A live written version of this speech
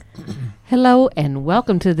Hello and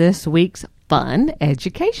welcome to this week's fun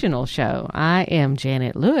educational show. I am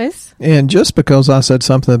Janet Lewis. And just because I said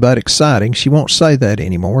something about exciting, she won't say that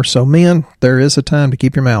anymore. So, men, there is a time to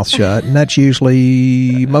keep your mouth shut, and that's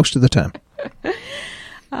usually most of the time.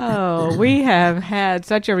 Oh, we have had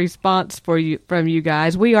such a response from you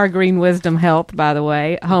guys. We are Green Wisdom Health, by the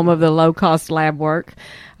way, home of the low-cost lab work.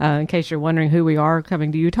 In case you're wondering who we are,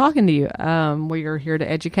 coming to you, talking to you. We are here to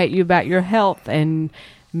educate you about your health, and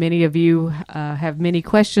many of you have many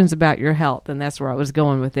questions about your health, and that's where I was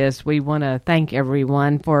going with this. We want to thank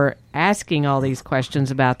everyone for asking all these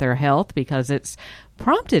questions about their health because it's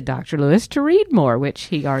prompted Dr. Lewis to read more, which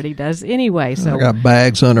he already does anyway. So I got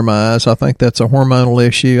bags under my eyes. I think that's a hormonal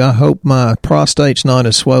issue. I hope my prostate's not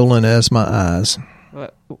as swollen as my eyes.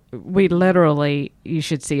 We literally, you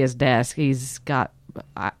should see his desk. He's got,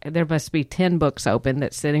 there must be 10 books open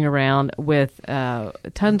that's sitting around with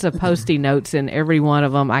tons of Post-it notes in every one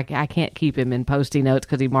of them. I can't keep him in Post-it notes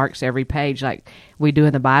because he marks every page like we do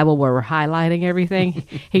in the Bible where we're highlighting everything.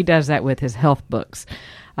 He does that with his health books.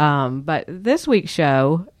 But this week's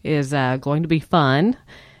show is going to be fun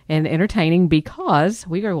and entertaining because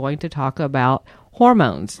we are going to talk about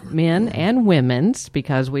hormones, men and women's,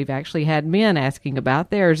 because we've actually had men asking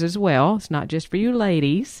about theirs as well. It's not just for you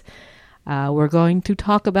ladies. We're going to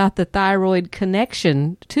talk about the thyroid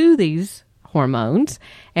connection to these hormones,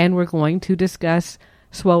 and we're going to discuss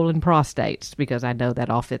swollen prostates because I know that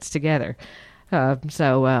all fits together.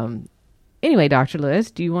 Anyway, Dr. Lewis,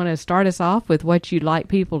 do you want to start us off with what you'd like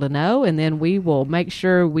people to know, and then we will make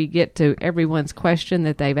sure we get to everyone's question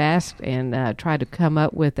that they've asked and try to come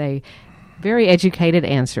up with a very educated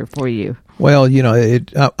answer for you. Well,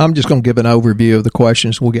 I'm just going to give an overview of the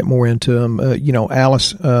questions. We'll get more into them.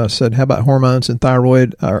 Alice said, how about hormones and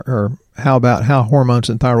thyroid, or how about how hormones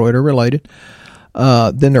and thyroid are related?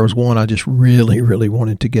 Then there was one I just really, really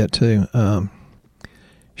wanted to get to.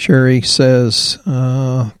 Sherry says,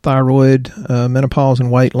 thyroid, menopause,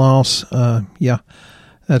 and weight loss. Yeah,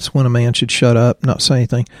 that's when a man should shut up, not say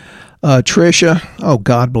anything. Tricia, oh,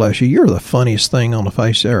 God bless you. You're the funniest thing on the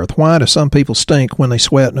face of the earth. Why do some people stink when they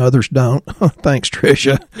sweat and others don't? Thanks,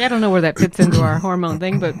 Tricia. I don't know where that fits into our hormone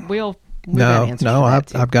thing, but we've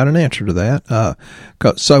I've got an answer to that.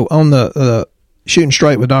 So on the Shooting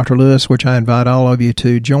Straight with Dr. Lewis, which I invite all of you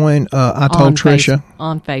to join, I told Tricia.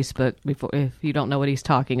 On Facebook, if you don't know what he's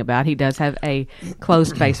talking about, he does have a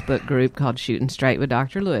closed Facebook group called Shooting Straight with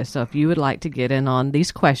Dr. Lewis. So if you would like to get in on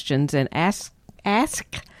these questions and ask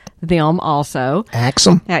them also. Ask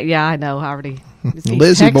them? Yeah, I know. I already.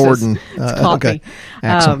 Lizzie Texas. Borden. Okay.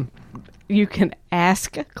 You can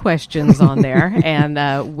ask questions on there,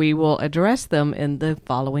 and we will address them in the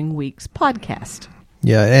following week's podcast.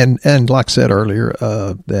 Yeah, and like I said earlier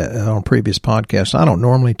on previous podcasts, I don't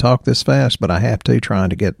normally talk this fast, but I have to,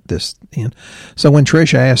 trying to get this in. So when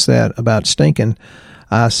Tricia asked that about stinking,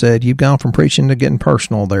 I said, you've gone from preaching to getting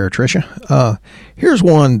personal there, Tricia. Here's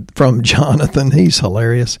one from Jonathan. He's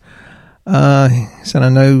hilarious. He said, I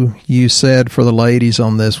know you said for the ladies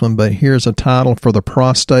on this one, but here's a title for the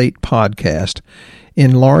prostate podcast.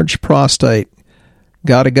 Enlarged prostate.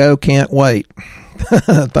 Gotta go, can't wait.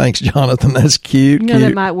 Thanks, Jonathan. That's cute.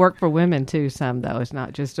 That might work for women too, some though. It's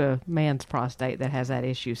not just a man's prostate that has that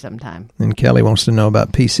issue sometime. And Kelly wants to know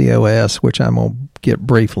about PCOS, which I'm going to get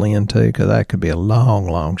briefly into because that could be a long,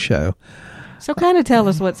 long show. So kind of tell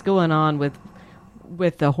us what's going on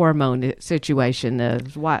with the hormone situation.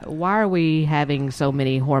 Why are we having so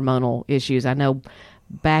many hormonal issues? I know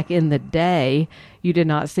back in the day, you did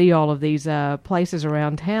not see all of these places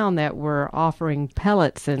around town that were offering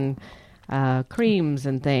pellets and creams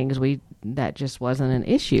and things. That just wasn't an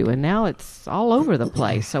issue, and now it's all over the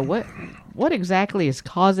place. So what exactly is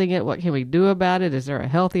causing it? What can we do about it? Is there a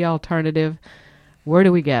healthy alternative? Where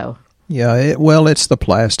do we go? Yeah, it's the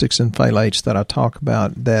plastics and phthalates that I talk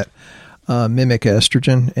about that mimic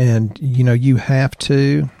estrogen, and you have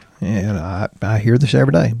to. And I hear this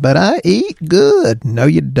every day, but I eat good. No,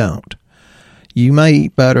 you don't. You may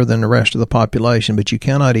eat better than the rest of the population, but you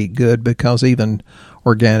cannot eat good because even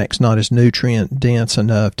organic's not as nutrient dense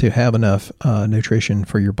enough to have enough nutrition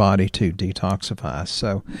for your body to detoxify.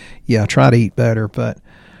 So, yeah, try to eat better. But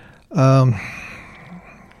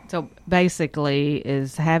so basically,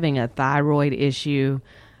 is having a thyroid issue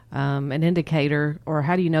an indicator, or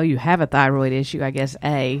how do you know you have a thyroid issue? I guess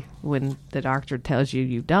when the doctor tells you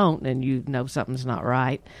you don't, and you know something's not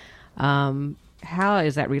right. How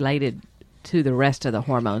is that related to the rest of the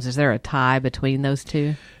hormones? Is there a tie between those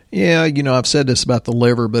two? Yeah, I've said this about the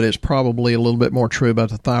liver, but it's probably a little bit more true about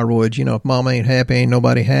the thyroid. If mom ain't happy, ain't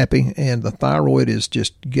nobody happy. And the thyroid is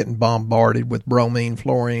just getting bombarded with bromine,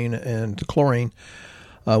 fluorine, and chlorine.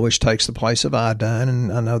 which takes the place of iodine.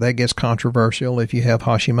 And I know that gets controversial if you have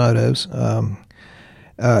Hashimoto's.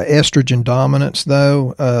 Estrogen dominance,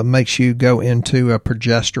 though, makes you go into a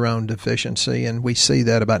progesterone deficiency, and we see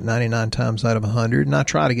that about 99 times out of 100. And I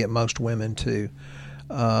try to get most women to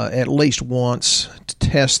at least once to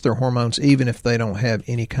test their hormones, even if they don't have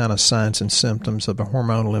any kind of signs and symptoms of a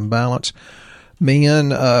hormonal imbalance.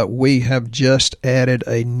 Men, we have just added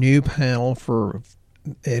a new panel for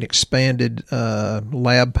an expanded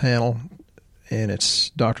lab panel, and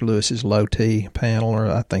it's Dr. Lewis's low T panel, or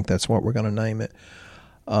I think that's what we're going to name it.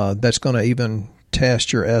 That's going to even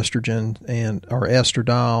test your estrogen or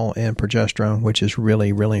estradiol and progesterone, which is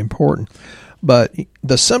really, really important. But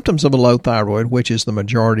the symptoms of a low thyroid, which is the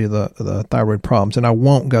majority of the thyroid problems, and I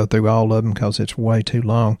won't go through all of them because it's way too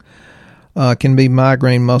long, can be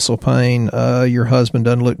migraine, muscle pain, your husband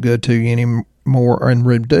doesn't look good to you anymore, and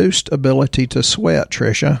reduced ability to sweat,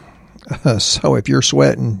 Tricia. So if you're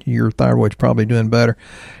sweating, your thyroid's probably doing better.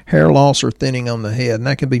 Hair loss or thinning on the head, and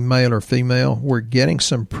that can be male or female. We're getting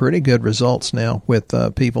some pretty good results now with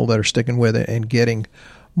people that are sticking with it and getting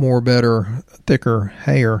better, thicker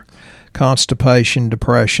hair. Constipation,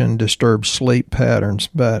 depression, disturbed sleep patterns.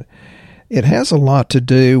 But it has a lot to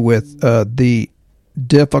do with the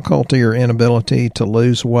difficulty or inability to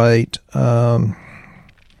lose weight,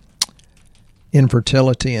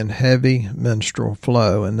 infertility, and heavy menstrual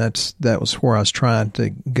flow, and that was where I was trying to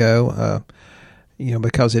go.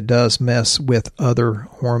 Because it does mess with other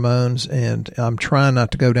hormones, and I'm trying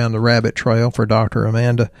not to go down the rabbit trail for Dr.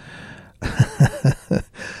 Amanda.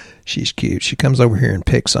 She's cute. She comes over here and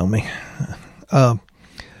picks on me.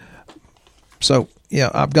 So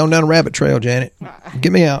yeah, I've gone down a rabbit trail, Janet.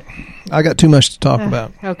 Get me out. I got too much to talk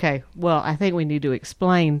about. Okay. Well, I think we need to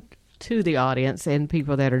explain to the audience and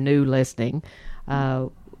people that are new listening,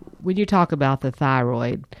 when you talk about the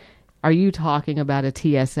thyroid, are you talking about a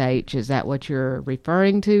TSH? Is that what you're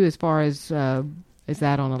referring to as far as, is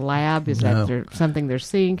that on a lab? Is that something they're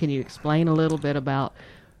seeing? Can you explain a little bit about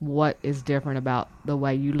what is different about the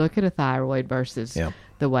way you look at a thyroid versus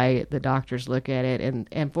the way the doctors look at it?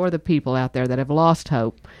 And for the people out there that have lost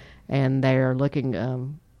hope and they're looking,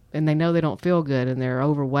 and they know they don't feel good and they're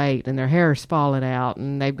overweight and their hair is falling out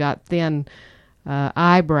and they've got thin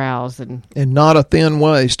eyebrows and not a thin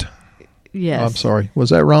waist. Yes. I'm sorry. Was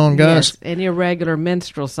that wrong, guys? Yes, and irregular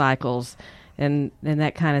menstrual cycles and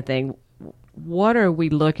that kind of thing. What are we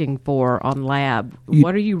looking for on lab?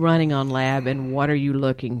 What are you running on lab, and what are you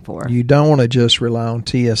looking for? You don't want to just rely on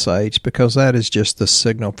TSH because that is just the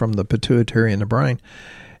signal from the pituitary in the brain.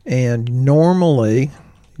 And normally,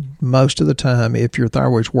 most of the time, if your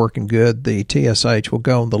thyroid's working good, the TSH will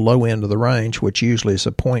go on the low end of the range, which usually is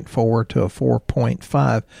a 0.4 to a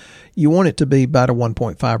 4.5. You want it to be about a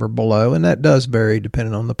 1.5 or below, and that does vary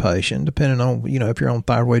depending on the patient, depending on, if you're on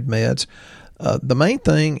thyroid meds. The main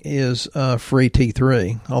thing is free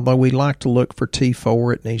T3. Although we like to look for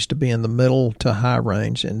T4, it needs to be in the middle to high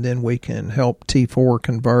range, and then we can help T4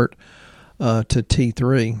 convert to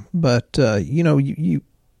T3. But,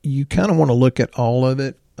 you kind of want to look at all of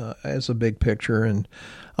it as a big picture, and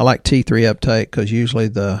I like T3 uptake because usually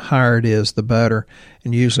the higher it is, the better,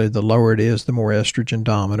 and usually the lower it is, the more estrogen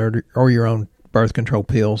dominant, or your own birth control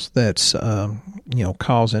pills that's,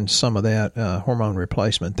 causing some of that hormone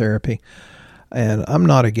replacement therapy. And I'm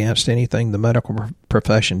not against anything the medical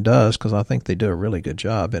profession does because I think they do a really good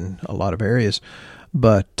job in a lot of areas.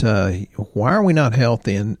 But why are we not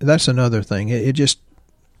healthy? And that's another thing. It just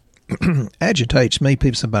agitates me.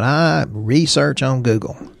 People say, but I research on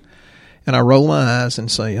Google. And I roll my eyes and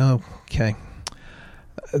say, oh, okay,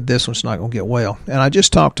 this one's not going to get well. And I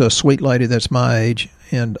just talked to a sweet lady that's my age,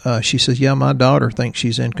 and she says, yeah, my daughter thinks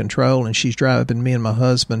she's in control, and she's driving me and my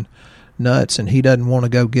husband nuts, and he doesn't want to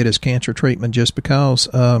go get his cancer treatment just because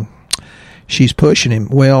she's pushing him.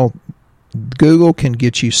 Well, Google can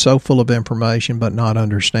get you so full of information but not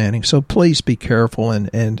understanding. So please be careful,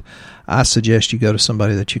 and I suggest you go to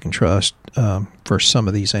somebody that you can trust for some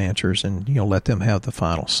of these answers, and let them have the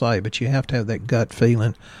final say. But you have to have that gut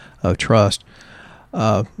feeling of trust.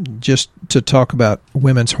 Just to talk about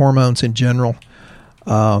women's hormones in general,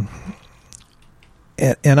 and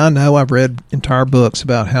I know I've read entire books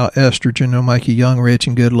about how estrogen will make you young, rich,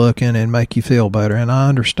 and good looking and make you feel better. And I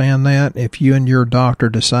understand that. If you and your doctor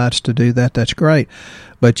decides to do that, that's great.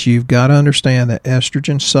 But you've got to understand that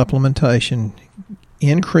estrogen supplementation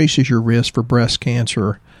increases your risk for breast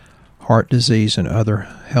cancer, heart disease, and other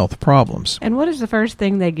health problems. And what is the first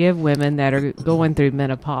thing they give women that are going through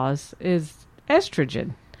menopause is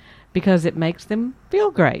estrogen, because it makes them feel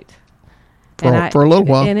great. for a little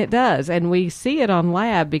while. And it does. And we see it on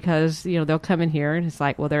lab because, they'll come in here and it's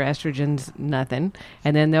like, well, their estrogen's nothing.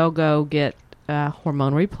 And then they'll go get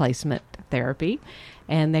hormone replacement therapy.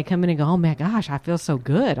 And they come in and go, oh, my gosh, I feel so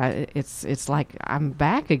good. It's like I'm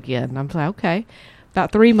back again. I'm like, okay.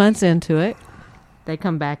 About 3 months into it, they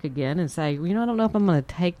come back again and say, well, I don't know if I'm going to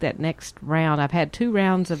take that next round. I've had 2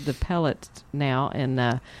 rounds of the pellets now,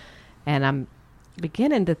 and I'm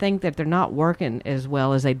beginning to think that they're not working as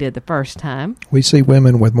well as they did the first time. We see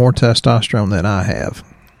women with more testosterone than I have.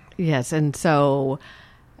 Yes, and so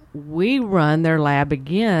we run their lab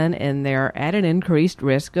again, and they're at an increased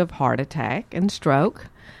risk of heart attack and stroke.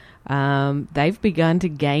 They've begun to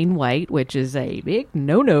gain weight, which is a big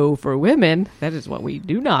no-no for women. That is what we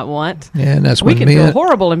do not want. Yeah, and that's we when can men feel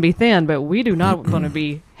horrible and be thin, but we do not want to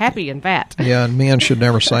be happy and fat. Yeah, and men should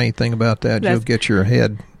never say anything about that. You'll get your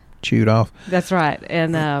head chewed off. That's right.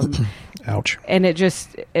 And ouch. And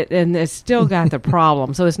it's still got the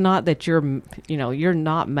problem. So it's not that you're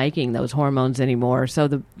not making those hormones anymore. So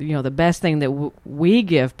the best thing that we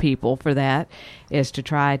give people for that is to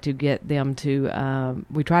try to get them to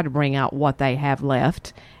we try to bring out what they have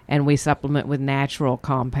left, and we supplement with natural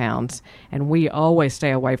compounds. And we always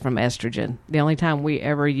stay away from estrogen. The only time we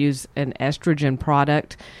ever use an estrogen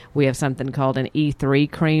product, we have something called an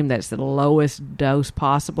E3 cream that's the lowest dose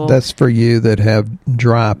possible. That's for you that have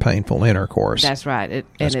dry, painful intercourse. That's right.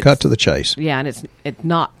 It's cut to the chase. Yeah, and it's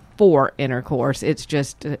not for intercourse. It's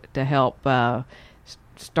just to help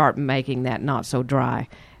start making that not so dry.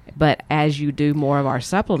 But as you do more of our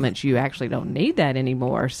supplements, you actually don't need that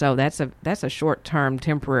anymore. So that's a short-term,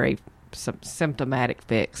 temporary, symptomatic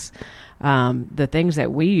fix. The things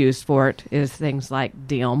that we use for it is things like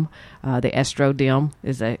DIM. The EstroDim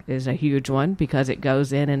is a huge one because it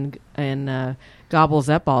goes in and gobbles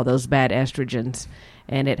up all those bad estrogens,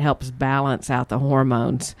 and it helps balance out the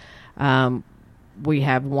hormones. We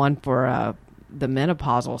have one for the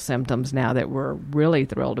menopausal symptoms now that we're really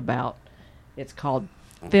thrilled about. It's called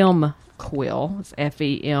FemQuil. It's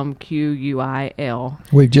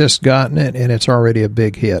FemQuil. We've just gotten it, and it's already a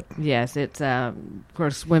big hit. Yes, it's of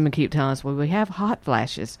course women keep telling us, well, we have hot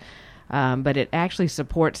flashes, but it actually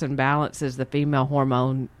supports and balances the female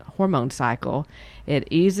hormone cycle. It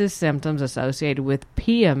eases symptoms associated with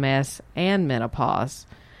PMS and menopause,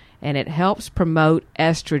 and it helps promote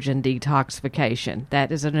estrogen detoxification.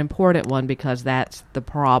 That is an important one because that's the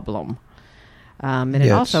problem. And it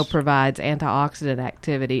also provides antioxidant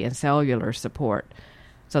activity and cellular support.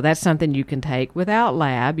 So that's something you can take without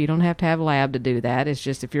lab. You don't have to have lab to do that. It's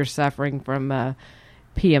just if you're suffering from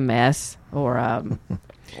PMS or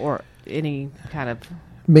any kind of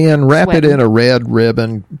Men, wrap it in a red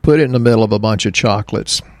ribbon, put it in the middle of a bunch of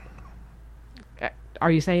chocolates.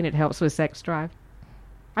 Are you saying it helps with sex drive?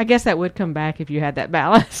 I guess that would come back if you had that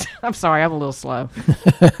balance. I'm sorry, I'm a little slow.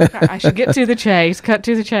 I should get to the chase, cut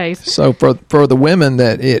to the chase. So for the women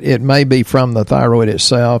that it may be from the thyroid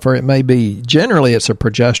itself, or it may be, generally it's a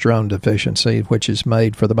progesterone deficiency, which is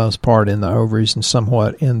made for the most part in the ovaries and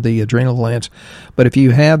somewhat in the adrenal glands. But if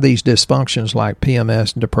you have these dysfunctions like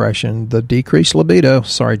PMS and depression, the decreased libido,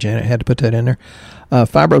 sorry Janet, had to put that in there,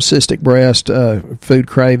 fibrocystic breast, food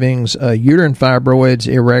cravings, uterine fibroids,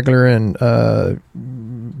 irregular and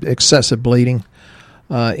excessive bleeding,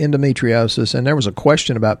 endometriosis, and there was a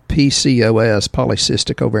question about PCOS,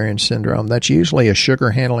 polycystic ovarian syndrome. That's usually a sugar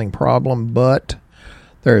handling problem, but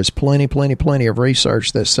there is plenty of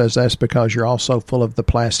research that says that's because you're also full of the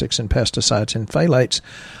plastics and pesticides and phthalates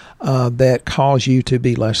that cause you to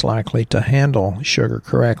be less likely to handle sugar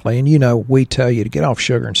correctly. And we tell you to get off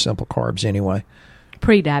sugar and simple carbs anyway.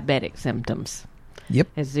 Pre-diabetic symptoms. Yep.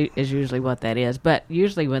 Is usually what that is. But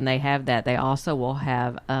usually when they have that, they also will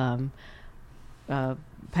have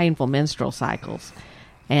painful menstrual cycles.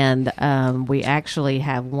 And we actually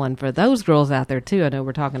have one for those girls out there, too. I know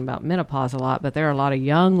we're talking about menopause a lot, but there are a lot of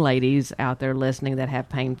young ladies out there listening that have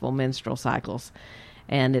painful menstrual cycles.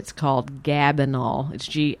 And it's called Gabinol. It's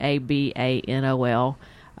Gabanol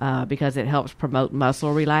because it helps promote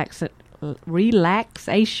muscle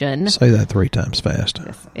relaxation. Say that 3 times fast.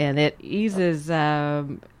 Yes. And it eases,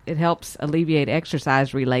 it helps alleviate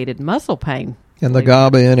exercise-related muscle pain. And the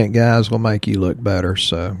GABA in it, guys, will make you look better.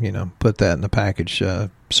 So, put that in the package,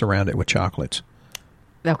 surround it with chocolates.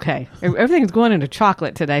 Okay. Everything's going into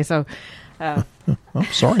chocolate today, so... I'm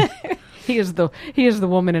sorry. He is the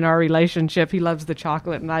woman in our relationship. He loves the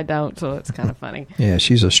chocolate, and I don't, so it's kind of funny. Yeah,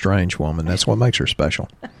 she's a strange woman. That's what makes her special.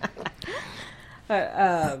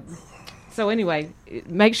 So anyway,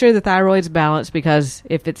 make sure the thyroid's balanced, because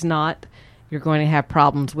if it's not, you're going to have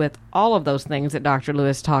problems with all of those things that Dr.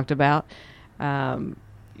 Lewis talked about.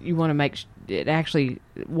 You want to it actually,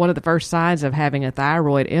 one of the first signs of having a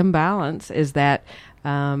thyroid imbalance is that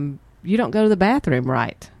you don't go to the bathroom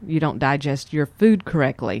right. You don't digest your food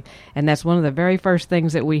correctly. And that's one of the very first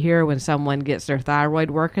things that we hear when someone gets their thyroid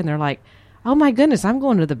working. They're like, oh my goodness, I'm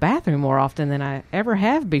going to the bathroom more often than I ever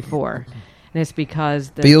have before. And it's because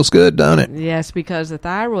feels good, doesn't it? Yes, because the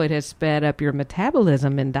thyroid has sped up your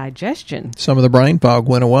metabolism and digestion. Some of the brain fog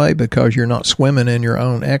went away because you're not swimming in your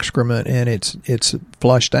own excrement, and it's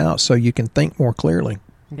flushed out, so you can think more clearly.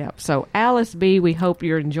 Yep. So, Alice B., we hope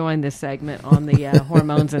you're enjoying this segment on the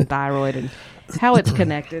hormones and thyroid and how it's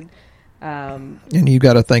connected. And you've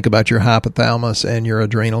got to think about your hypothalamus and your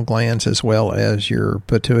adrenal glands as well as your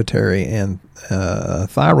pituitary and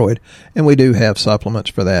thyroid. And we do have supplements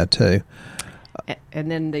for that, too. And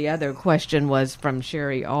then the other question was from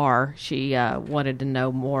Sherry R. She wanted to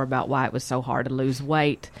know more about why it was so hard to lose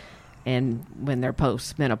weight and when they're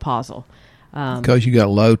postmenopausal. Because you got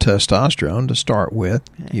low testosterone to start with.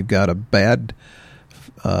 Okay. You've got a bad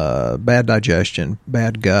digestion,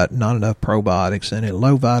 bad gut, not enough probiotics in it,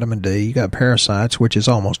 low vitamin D. You got parasites, which is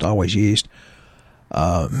almost always yeast.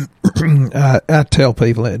 I tell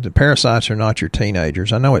people that the parasites are not your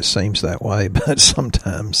teenagers. I know it seems that way, but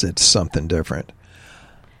sometimes it's something different.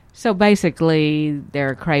 So basically,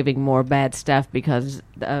 they're craving more bad stuff because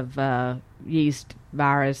of yeast,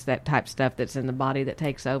 virus, that type stuff that's in the body that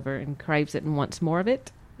takes over and craves it and wants more of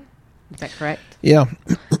it. Is that correct? Yeah.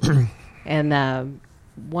 And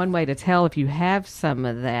one way to tell if you have some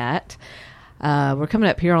of that, we're coming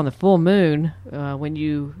up here on the full moon. When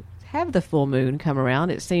you have the full moon come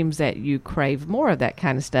around, it seems that you crave more of that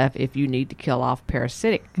kind of stuff if you need to kill off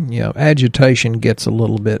parasitic. Yeah, agitation gets a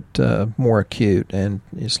little bit more acute, and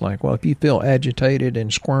it's like, well, if you feel agitated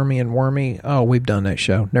and squirmy and wormy, oh, we've done that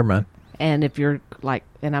show. Never mind. And if you're like,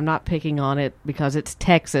 and I'm not picking on it because it's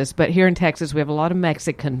Texas, but here in Texas we have a lot of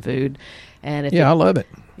Mexican food. And if I love it.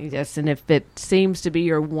 Yes, and if it seems to be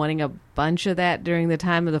you're wanting a bunch of that during the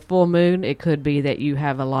time of the full moon, it could be that you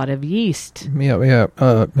have a lot of yeast. Yeah.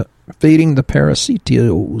 Feeding the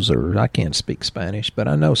parasitos, or I can't speak Spanish, but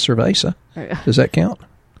I know cerveza. Does that count?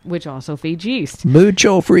 Which also feeds yeast.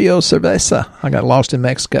 Mucho frio cerveza. I got lost in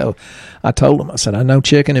Mexico. I told them, I said, I know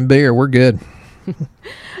chicken and beer. We're good.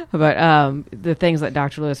 But the things that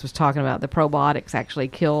Dr. Lewis was talking about, the probiotics actually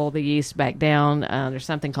kill the yeast back down. There's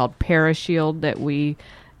something called Parashield that we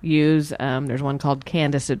use. There's one called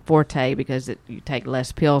Candicid Forte because you take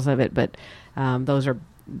less pills of it, but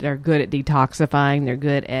they're good at detoxifying. They're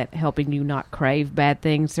good at helping you not crave bad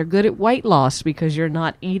things. They're good at weight loss because you're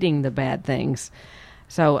not eating the bad things.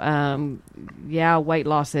 So, weight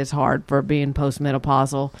loss is hard for being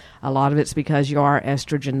postmenopausal. A lot of it's because you are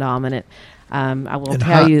estrogen dominant. I will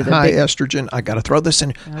tell you that high estrogen, I got to throw this in.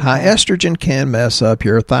 Okay. High estrogen can mess up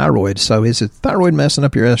your thyroid. So is it thyroid messing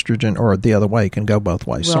up your estrogen, or the other way? It can go both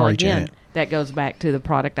ways. Well, Sorry, again, Janet. That goes back to the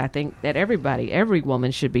product I think that every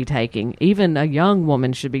woman should be taking, even a young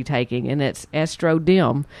woman should be taking, and it's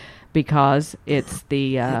Estrodim, because it's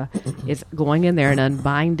it's going in there and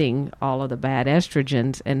unbinding all of the bad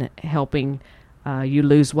estrogens and helping you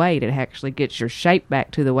lose weight. It actually gets your shape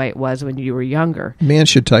back to the way it was when you were younger. Men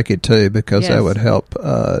should take it too, because that would help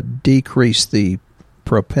decrease the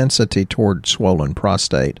propensity toward swollen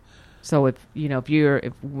prostate. So if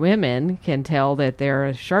women can tell that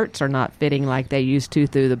their shirts are not fitting like they used to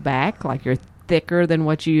through the back, like you're thicker than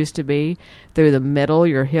what you used to be, through the middle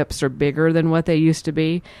your hips are bigger than what they used to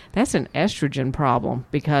be, that's an estrogen problem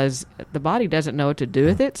because the body doesn't know what to do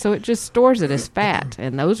with it, so it just stores it as fat,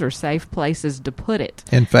 and those are safe places to put it.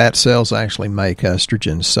 And fat cells actually make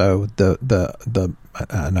estrogen, so the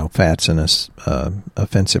I know fat's an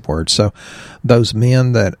offensive word, so those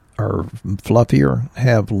men that are fluffier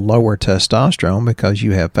have lower testosterone because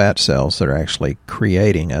you have fat cells that are actually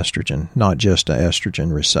creating estrogen, not just an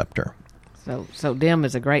estrogen receptor. So DIM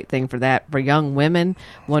is a great thing for that. For young women,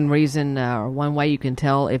 one reason or one way you can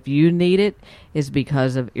tell if you need it is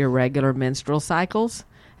because of irregular menstrual cycles.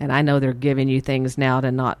 And I know they're giving you things now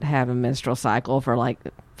to not have a menstrual cycle for like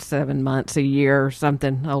 7 months, a year or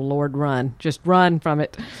something. Oh, Lord, run. Just run from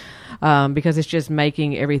it. Because it's just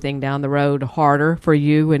making everything down the road harder for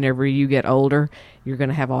you. Whenever you get older, you're going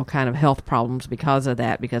to have all kind of health problems because of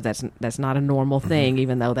that, because that's not a normal thing,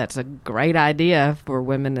 even though that's a great idea for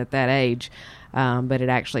women at that age. But it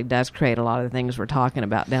actually does create a lot of the things we're talking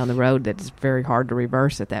about down the road that's very hard to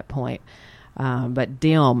reverse at that point. But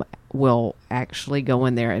DIM will actually go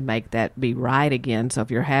in there and make that be right again. So if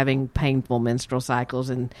you're having painful menstrual cycles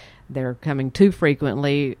and they're coming too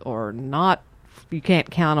frequently or not, you can't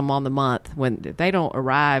count them on the month. If they don't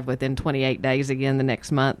arrive within 28 days again the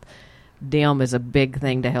next month, DIM is a big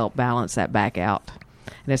thing to help balance that back out.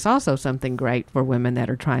 And it's also something great for women that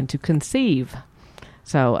are trying to conceive.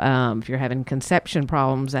 So if you're having conception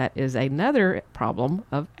problems, that is another problem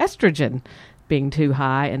of estrogen being too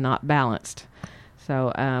high and not balanced.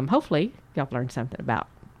 So hopefully y'all learned something about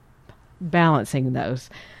balancing those.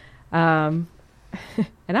 And I'm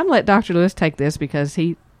going to let Dr. Lewis take this because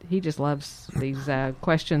he just loves these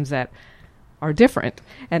questions that are different.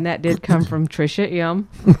 And that did come from Tricia M.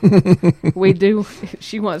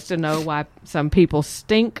 She wants to know why some people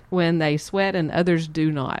stink when they sweat and others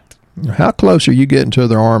do not. How close are you getting to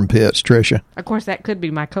their armpits, Tricia? Of course, that could be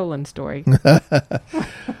my colon story.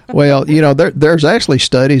 Well, there's actually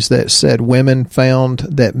studies that said women found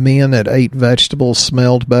that men that ate vegetables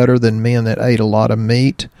smelled better than men that ate a lot of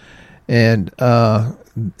meat. And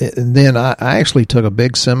then I actually took a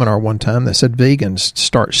big seminar one time that said vegans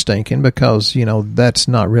start stinking because, that's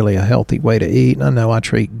not really a healthy way to eat. And I know I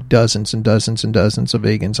treat dozens and dozens and dozens of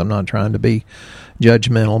vegans. I'm not trying to be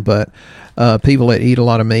judgmental, but people that eat a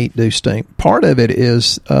lot of meat do stink. Part of it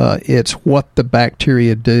is it's what the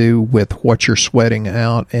bacteria do with what you're sweating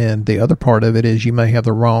out, and the other part of it is you may have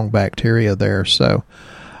the wrong bacteria there. So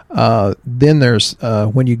then there's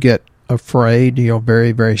when you get afraid,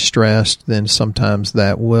 very, very stressed, then sometimes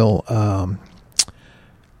that will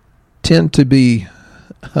tend to be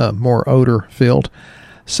more odor filled.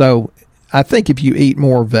 So I think if you eat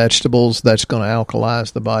more vegetables, that's going to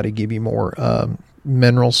alkalize the body, give you more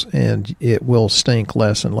minerals, and it will stink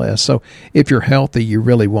less and less. So if you're healthy, you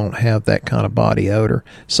really won't have that kind of body odor.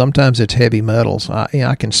 Sometimes it's heavy metals.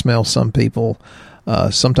 I can smell some people,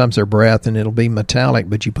 sometimes their breath, and it'll be metallic,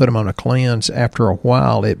 but you put them on a cleanse, after a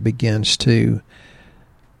while it begins to,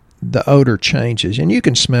 the odor changes, and you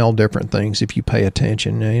can smell different things if you pay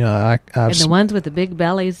attention. And the ones with the big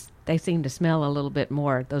bellies, they seem to smell a little bit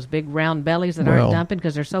more. Those big round bellies that aren't dumping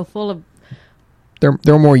because they're so full of...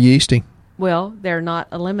 They're more yeasty. Well, they're not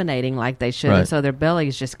eliminating like they should, right. So their belly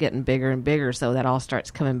is just getting bigger and bigger, so that all starts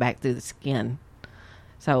coming back through the skin.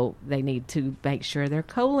 So they need to make sure their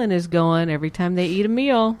colon is going every time they eat a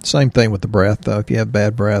meal. Same thing with the breath, though. If you have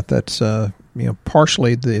bad breath, that's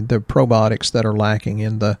partially the probiotics that are lacking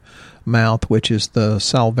in the mouth, which is the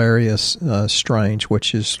Salvarius strain,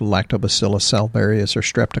 which is Lactobacillus salvarius or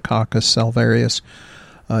Streptococcus salvarius.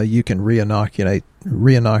 You can re-inoculate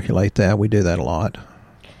that. We do that a lot.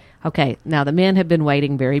 Okay, now the men have been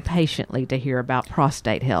waiting very patiently to hear about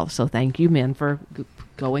prostate health, so thank you, men, for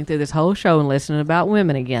going through this whole show and listening about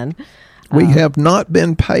women again. We have not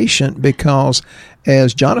been patient because,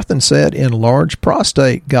 as Jonathan said, enlarged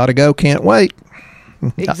prostate, gotta go, can't wait.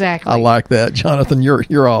 Exactly. I like that, Jonathan.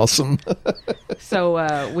 You're awesome.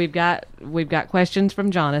 So we've got questions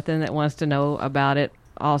from Jonathan that wants to know about it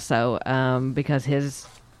also, because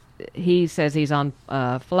he says he's on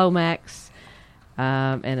Flomax.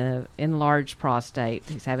 And an enlarged prostate.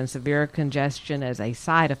 He's having severe congestion as a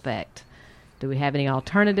side effect. Do we have any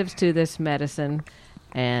alternatives to this medicine?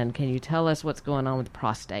 And can you tell us what's going on with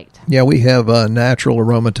prostate? Yeah, we have natural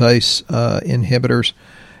aromatase inhibitors,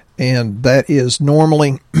 and that is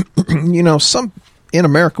normally, in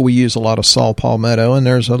America we use a lot of saw palmetto, and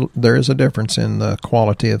there is a difference in the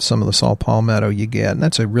quality of some of the saw palmetto you get, and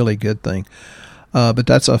that's a really good thing. But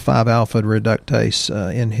that's a 5-alpha reductase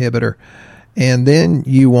inhibitor. And then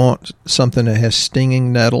you want something that has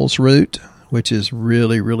stinging nettles root, which is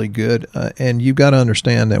really, really good. And you've got to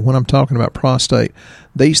understand that when I'm talking about prostate,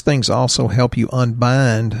 these things also help you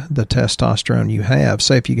unbind the testosterone you have.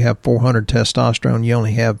 Say if you have 400 testosterone, you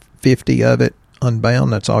only have 50 of it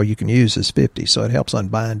unbound. That's all you can use is 50. So it helps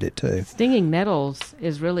unbind it too. Stinging nettles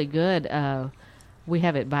is really good. We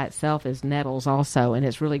have it by itself as nettles also, and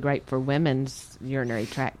it's really great for women's urinary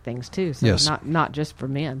tract things too. So yes. not just for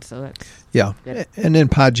men. So that's good. And then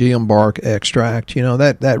pygeum bark extract,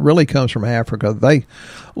 that really comes from Africa. A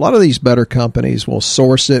lot of these better companies will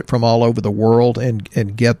source it from all over the world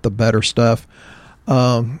and get the better stuff.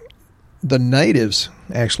 The natives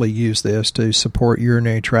actually use this to support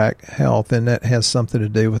urinary tract health, and that has something to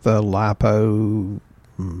do with the lipoxygenase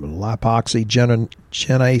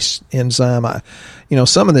enzyme.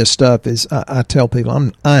 Some of this stuff is, I tell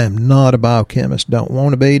people, I am not a biochemist, don't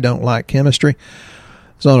want to be, don't like chemistry.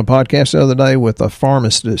 I was on a podcast the other day with a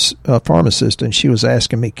pharmacist, and she was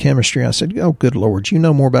asking me chemistry. I said, oh, good Lord, you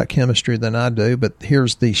know more about chemistry than I do, but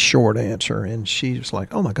here's the short answer. And she was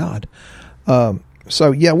like, oh, my God.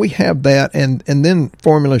 So, yeah, we have that. And then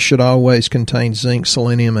formula should always contain zinc,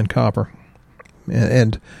 selenium, and copper.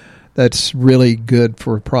 And that's really good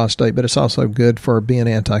for prostate, but it's also good for being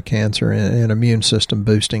anti-cancer and immune system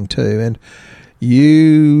boosting too. And,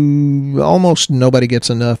 almost nobody gets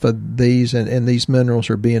enough of these, and these minerals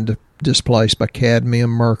are being displaced by cadmium,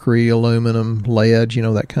 mercury, aluminum, lead,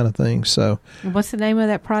 that kind of thing. So, what's the name of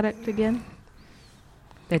that product again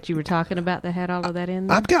that you were talking about that had all of that in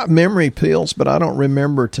there? I've got memory pills, but I don't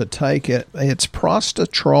remember to take it. It's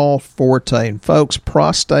Prostatrol Forte. And folks,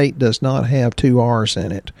 prostate does not have 2 R's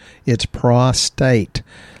in it. It's prostate.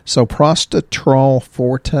 So Prostatrol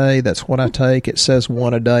Forte, that's what I take. It says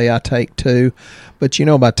 1 a day. I take 2. But,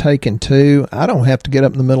 by taking 2, I don't have to get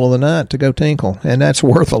up in the middle of the night to go tinkle. And that's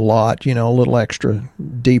worth a lot, a little extra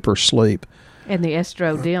deeper sleep. And the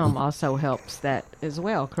Estrodim also helps that as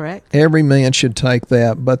well, correct? Every man should take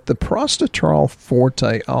that. But the Prostatrol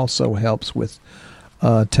Forte also helps with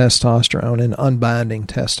testosterone and unbinding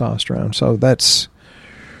testosterone. So that's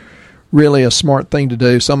really a smart thing to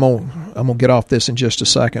do. So I'm gonna get off this in just a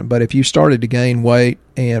second. But if you started to gain weight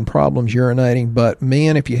and problems urinating, but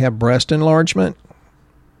men, if you have breast enlargement,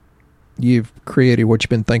 you've created what you've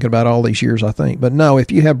been thinking about all these years, I think. But no,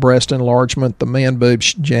 if you have breast enlargement, the man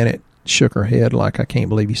boobs, Janet shook her head like, I can't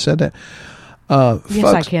believe you said that. Yes,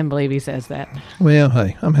 folks, I can believe he says that. Well,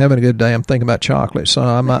 hey, I'm having a good day. I'm thinking about chocolate,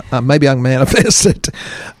 so maybe I can manifest it.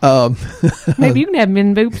 Maybe you can have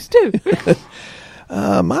men boobs too.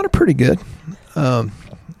 Mine are pretty good.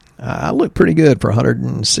 I look pretty good for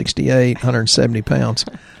 168, 170 pounds.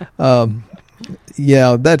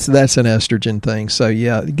 Yeah, that's an estrogen thing. So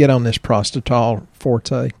yeah, get on this Prostatrol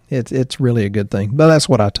Forte. It's really a good thing. But that's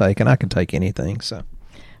what I take, and I can take anything. So,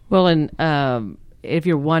 well, and if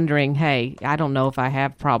you're wondering, hey, I don't know if I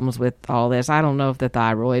have problems with all this. I don't know if the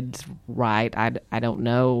thyroid's right. I don't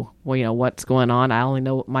know, what's going on. I only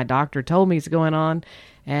know what my doctor told me is going on.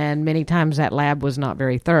 And many times that lab was not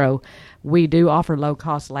very thorough. We do offer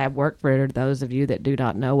low-cost lab work for those of you that do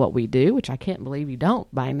not know what we do, which I can't believe you don't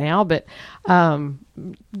by now. But the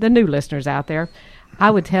new listeners out there,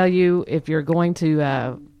 I would tell you, if you're going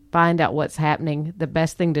to find out what's happening, the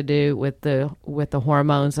best thing to do with the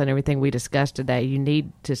hormones and everything we discussed today, you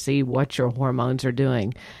need to see what your hormones are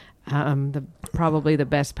doing. Probably the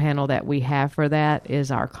best panel that we have for that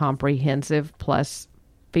is our Comprehensive Plus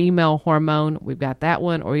Female Hormone. We've got that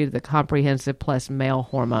one, or either the Comprehensive Plus Male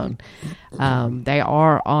Hormone. They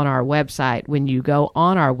are on our website. When you go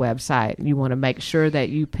on our website, you want to make sure that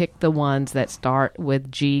you pick the ones that start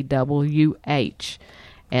with GWH.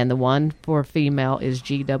 And the one for female is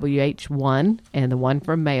GWH1, and the one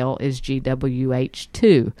for male is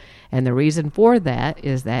GWH2. And the reason for that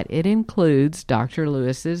is that it includes Dr.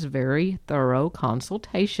 Lewis's very thorough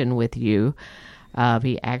consultation with you.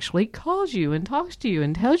 He actually calls you and talks to you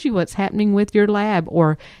and tells you what's happening with your lab.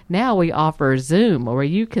 Or now we offer Zoom, or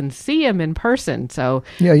you can see him in person. So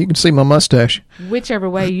yeah, you can see my mustache. Whichever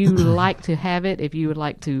way you like to have it. If you would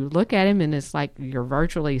like to look at him and it's like you're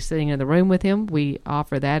virtually sitting in the room with him, we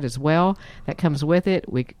offer that as well. That comes with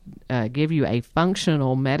it. We give you a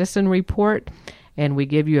functional medicine report, and we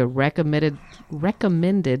give you a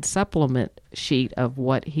recommended supplement sheet of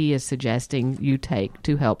what he is suggesting you take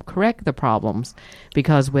to help correct the problems.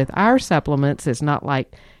 Because with our supplements, it's not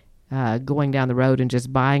like going down the road and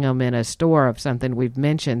just buying them in a store of something we've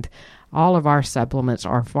mentioned. All of our supplements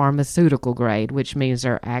are pharmaceutical grade, which means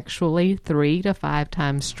they're actually 3 to 5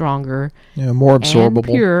 times stronger, more absorbable, and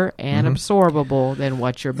pure and absorbable than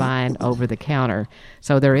what you're buying over the counter.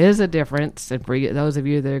 So there is a difference. And for those of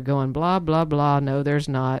you that are going blah blah blah, no, there's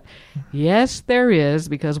not. Yes, there is,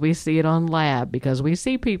 because we see it on lab. Because we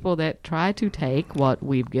see people that try to take what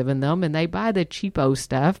we've given them and they buy the cheapo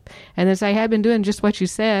stuff and they say, "Hey, I've been doing just what you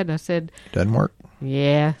said." I said, doesn't work.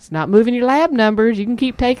 Yeah, it's not moving your lab numbers. You can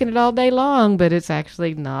keep taking it all day long, but it's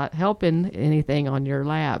actually not helping anything on your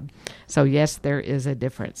lab. So, yes, there is a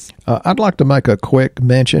difference. I'd like to make a quick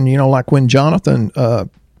mention. Like when Jonathan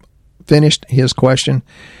finished his question,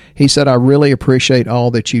 he said, "I really appreciate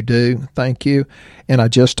all that you do. Thank you." And I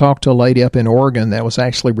just talked to a lady up in Oregon that was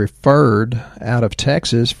actually referred out of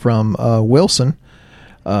Texas from Wilson.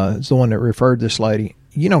 It's the one that referred this lady.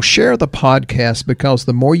 Share the podcast, because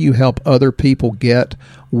the more you help other people get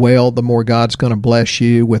well, the more God's going to bless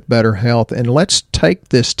you with better health. And let's take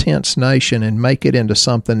this tense nation and make it into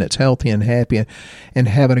something that's healthy and happy and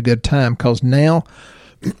having a good time. Because now,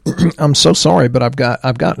 I'm so sorry, but I've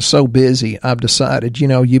gotten so busy. I've decided,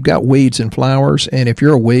 you've got weeds and flowers, and if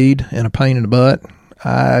you're a weed and a pain in the butt,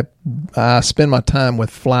 I spend my time with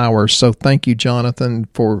flowers. So thank you, Jonathan,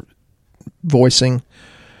 for voicing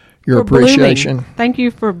your appreciation. Blooming. Thank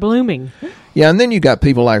you for blooming. Yeah, and then you got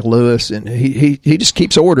people like Lewis, and he just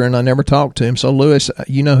keeps ordering. I never talk to him. So Lewis,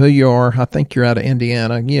 you know who you are. I think you're out of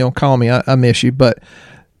Indiana. Call me. I miss you. But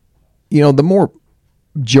the more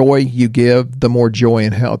joy you give, the more joy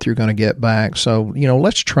and health you're going to get back. So,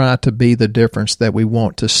 let's try to be the difference that we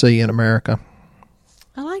want to see in America.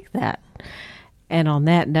 I like that. And on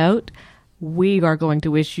that note, we are going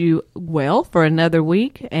to wish you well for another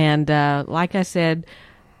week. And like I said,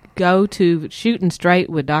 go to Shooting Straight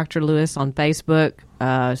with Dr. Lewis on Facebook.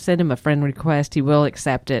 Send him a friend request. He will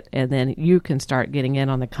accept it. And then you can start getting in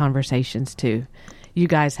on the conversations too. You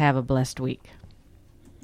guys have a blessed week.